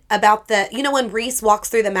read about when Rhys walks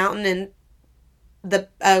through the mountain and the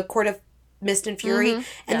Court of Mist and Fury,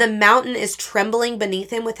 and the mountain is trembling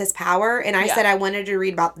beneath him with his power, and I said I wanted to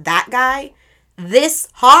read about that guy. This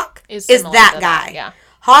Hawk is that guy. Yeah.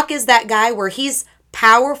 Hawk is that guy where he's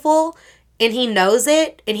powerful, and he knows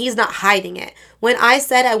it, and he's not hiding it. When I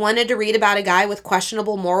said I wanted to read about a guy with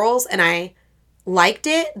questionable morals, and I liked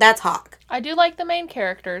it, that's Hawk. I do like the main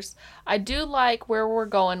characters. I do like where we're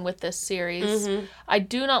going with this series. Mm-hmm. I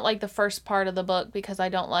do not like the first part of the book because I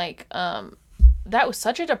don't like, that was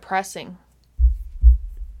such a depressing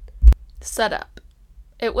setup.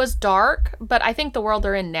 It was dark, but I think the world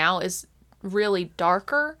they're in now is really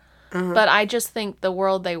darker. But I just think the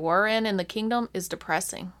world they were in the kingdom, is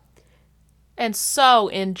depressing. And so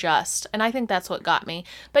unjust. And I think that's what got me.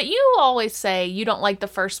 But you always say you don't like the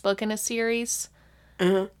first book in a series.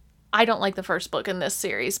 I don't like the first book in this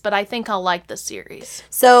series, but I think I'll like the series.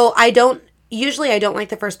 So usually I don't like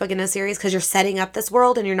the first book in a series because you're setting up this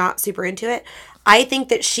world and you're not super into it. I think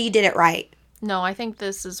that she did it right. No, I think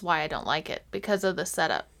this is why I don't like it, because of the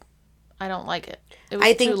setup. I don't like it. It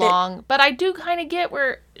was too long. But I do kind of get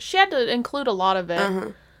where she had to include a lot of it.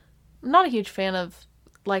 I'm not a huge fan of,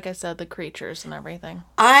 like I said, the creatures and everything.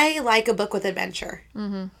 I like a book with adventure.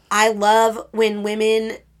 I love when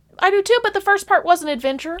women... I do too, but the first part wasn't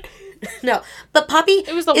adventure. No, but Poppy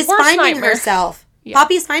is finding herself. Yeah.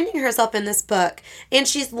 Poppy's finding herself in this book, and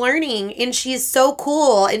she's learning, and she's so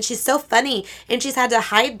cool, and she's so funny, and she's had to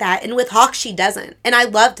hide that, and with Hawk she doesn't, and I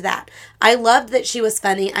loved that. I loved that she was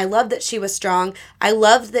funny. I loved that she was strong. I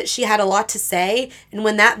loved that she had a lot to say, and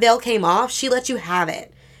when that veil came off, she let you have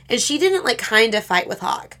it, and she didn't like kind of fight with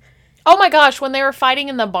Hawk. Oh my gosh, when they were fighting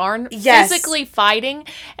in the barn, physically fighting,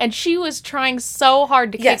 and she was trying so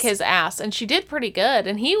hard to kick his ass, and she did pretty good,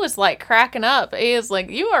 and he was like cracking up. He was like,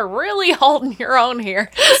 you are really holding your own here.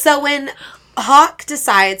 So when Hawk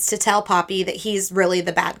decides to tell Poppy that he's really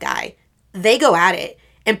the bad guy, they go at it,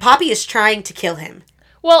 and Poppy is trying to kill him.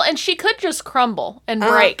 Well, and she could just crumble and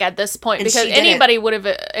break at this point, because anybody would have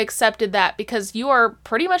accepted that, because you are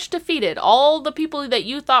pretty much defeated. All the people that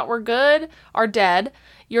you thought were good are dead.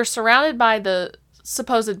 You're surrounded by the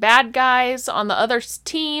supposed bad guys on the other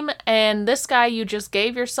team, and this guy you just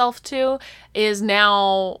gave yourself to is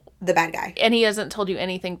now the bad guy. And he hasn't told you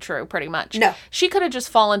anything true, pretty much. No. She could have just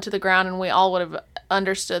fallen to the ground, and we all would have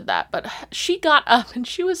understood that. But she got up, and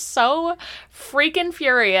she was so freaking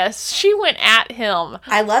furious. She went at him.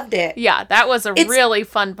 I loved it. Yeah, that was a really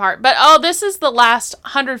fun part. But, this is the last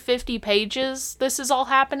 150 pages. This is all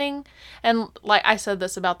happening. And like I said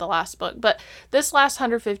this about the last book, but this last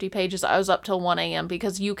 150 pages, I was up till 1 a.m.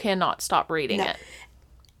 because you cannot stop reading it.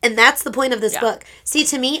 And that's the point of this book. See,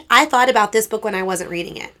 to me, I thought about this book when I wasn't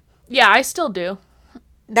reading it. Yeah, I still do.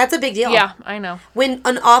 That's a big deal. Yeah, I know. When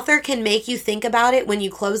an author can make you think about it when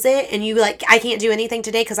you close it, and you like, I can't do anything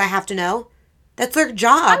today because I have to know. That's their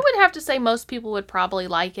job. I would have to say most people would probably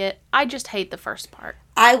like it. I just hate the first part.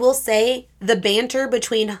 I will say the banter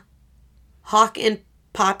between Hawk and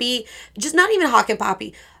Poppy, just not even Hawk and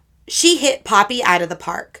Poppy, she hit Poppy out of the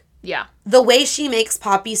park. Yeah. The way she makes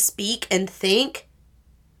Poppy speak and think,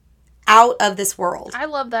 out of this world. I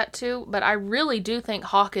love that too, but I really do think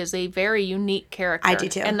Hawk is a very unique character. I do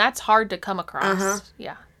too. And that's hard to come across.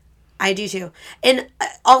 Yeah. I do too. And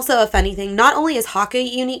also a funny thing, not only is Hawk a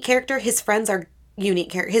unique character, his friends are unique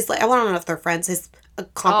characters. I don't know if they're friends, his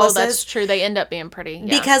accomplices. Oh, that's true. They end up being pretty.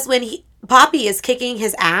 Yeah. Because when Poppy is kicking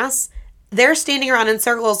his ass, they're standing around in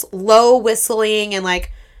circles, low whistling and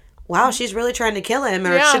like, wow, she's really trying to kill him.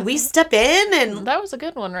 Or should we step in? And that was a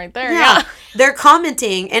good one right there. Yeah. They're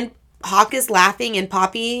commenting, and Hawk is laughing, and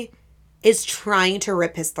Poppy is trying to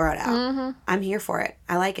rip his throat out. I'm here for it.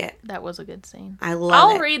 I like it. That was a good scene.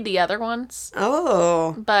 I'll read the other ones.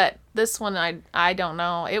 Oh. But this one, I don't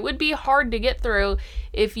know. It would be hard to get through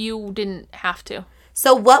if you didn't have to.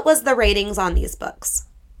 So what was the ratings on these books?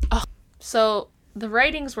 So the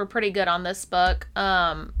ratings were pretty good on this book.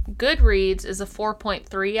 Goodreads is a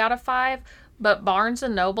 4.3 out of 5, but Barnes &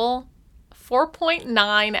 Noble,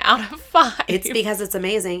 4.9 out of 5. It's because it's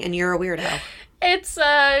amazing and you're a weirdo. It's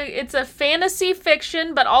a fantasy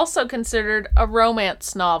fiction, but also considered a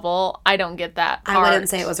romance novel. I don't get that part. I wouldn't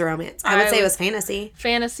say it was a romance. I would say it was fantasy.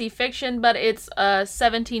 Fantasy fiction, but it's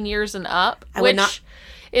 17 years and up,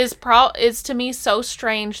 is to me so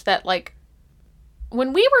strange that like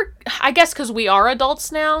when we were, I guess because we are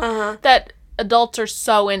adults now, that adults are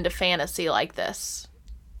so into fantasy like this.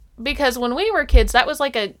 Because when we were kids, that was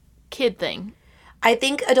like a kid thing. I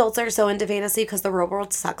think adults are so into fantasy because the real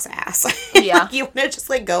world sucks ass. Yeah. You want to just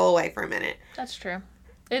like go away for a minute. That's true.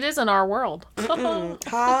 It isn't our world.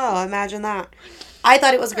 Oh, imagine that. I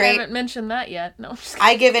thought it was great. I haven't mentioned that yet. No.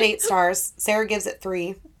 I give it 8 stars. Sarah gives it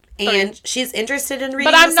 3. And she's interested in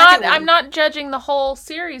reading the second one. But I'm I'm not judging the whole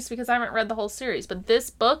series because I haven't read the whole series. But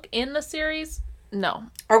this book in the series, no.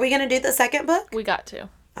 Are we going to do the second book? We got to.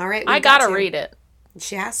 All right. I got to read it.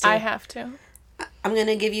 She has to. I have to. I'm going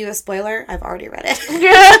to give you a spoiler. I've already read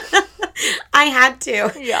it. I had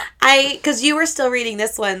to. Yeah. Because you were still reading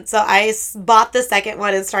this one, so I bought the second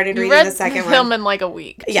one and started reading the second one. Film in like a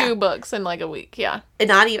week. Yeah. 2 books in like a week, yeah.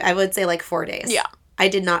 Not even, I would say like 4 days. Yeah. I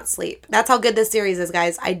did not sleep. That's how good this series is,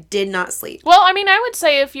 guys. I did not sleep. Well, I mean, I would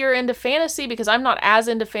say if you're into fantasy, because I'm not as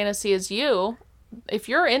into fantasy as you, if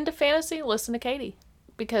you're into fantasy, listen to Katie.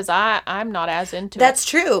 Because I'm not as into it. That's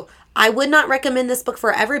true. I would not recommend this book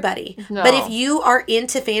for everybody. No. But if you are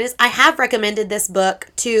into fantasy, I have recommended this book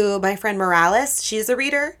to my friend Morales. She's a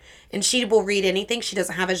reader, and she will read anything. She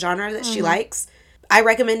doesn't have a genre that she likes. I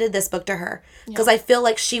recommended this book to her because I feel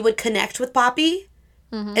like she would connect with Poppy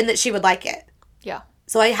and that she would like it. Yeah.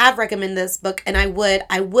 So I have recommended this book, and I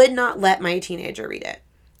would not let my teenager read it.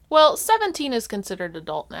 Well, 17 is considered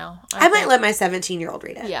adult now. I might let my 17-year-old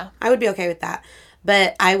read it. Yeah. I would be okay with that.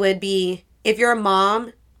 But I would be, if you're a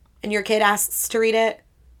mom and your kid asks to read it.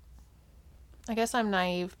 I guess I'm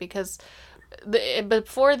naive because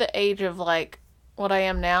before the age of like what I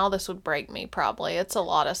am now, this would break me probably. It's a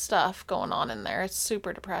lot of stuff going on in there. It's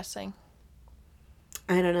super depressing.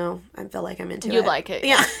 I don't know. I feel like I'm into it. You'd like it.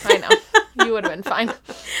 Yeah. I know. You would have been fine.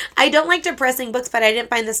 I don't like depressing books, but I didn't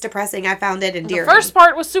find this depressing. I found it endearing. The first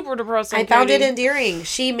part was super depressing. I found it endearing.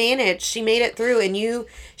 She managed. She made it through, and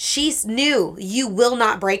she knew you will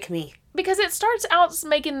not break me. Because it starts out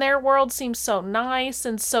making their world seem so nice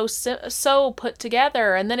and so put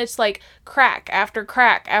together, and then it's like crack after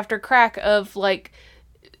crack after crack of like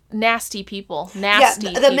nasty people.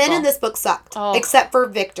 Nasty the men in this book sucked, except for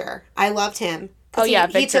Victor. I loved him. Oh yeah,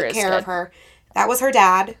 he took care of her. That was her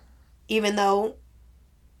dad, even though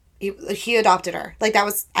he adopted her. Like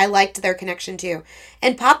I liked their connection too.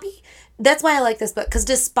 And Poppy, that's why I like this book, because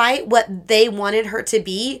despite what they wanted her to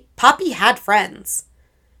be, Poppy had friends.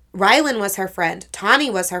 Rylan was her friend. Tawny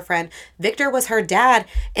was her friend. Victor was her dad.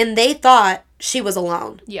 And they thought she was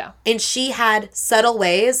alone. Yeah. And she had subtle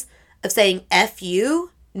ways of saying, F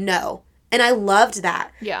you, no. And I loved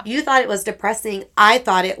that. Yeah. You thought it was depressing. I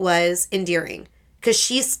thought it was endearing. Because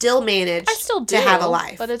she still managed to have a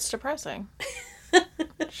life. But it's depressing.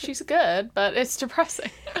 She's good, but it's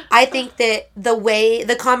depressing. I think that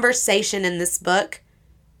the conversation in this book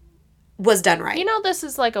was done right. You know, this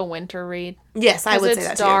is like a winter read. Yes, I would say that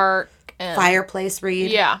too. It's dark. And fireplace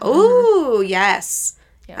read. Yeah. Ooh, yes.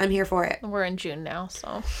 Yeah. I'm here for it. We're in June now,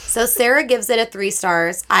 so. So Sarah gives it a 3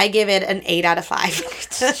 stars. I give it an 8 out of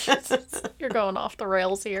 5. You're going off the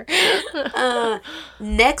rails here.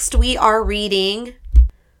 Next, we are reading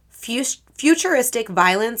Futuristic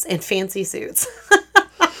Violence and Fancy Suits.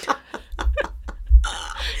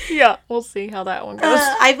 Yeah, we'll see how that one goes.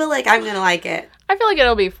 I feel like I'm going to like it. I feel like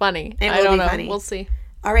it'll be funny. I don't know. Funny. We'll see.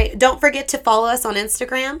 All right. Don't forget to follow us on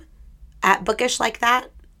Instagram at Bookish Like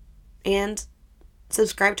That and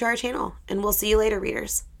subscribe to our channel. And we'll see you later,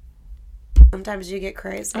 readers. Sometimes you get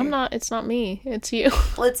crazy. It's not me. It's you.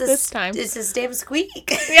 Well, it's this time. It's this damn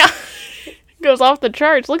squeak. Yeah. Goes off the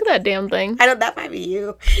charts. Look at that damn thing. That might be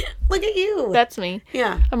you. Look at you. That's me.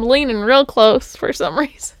 Yeah. I'm leaning real close for some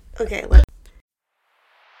reason. Okay, let's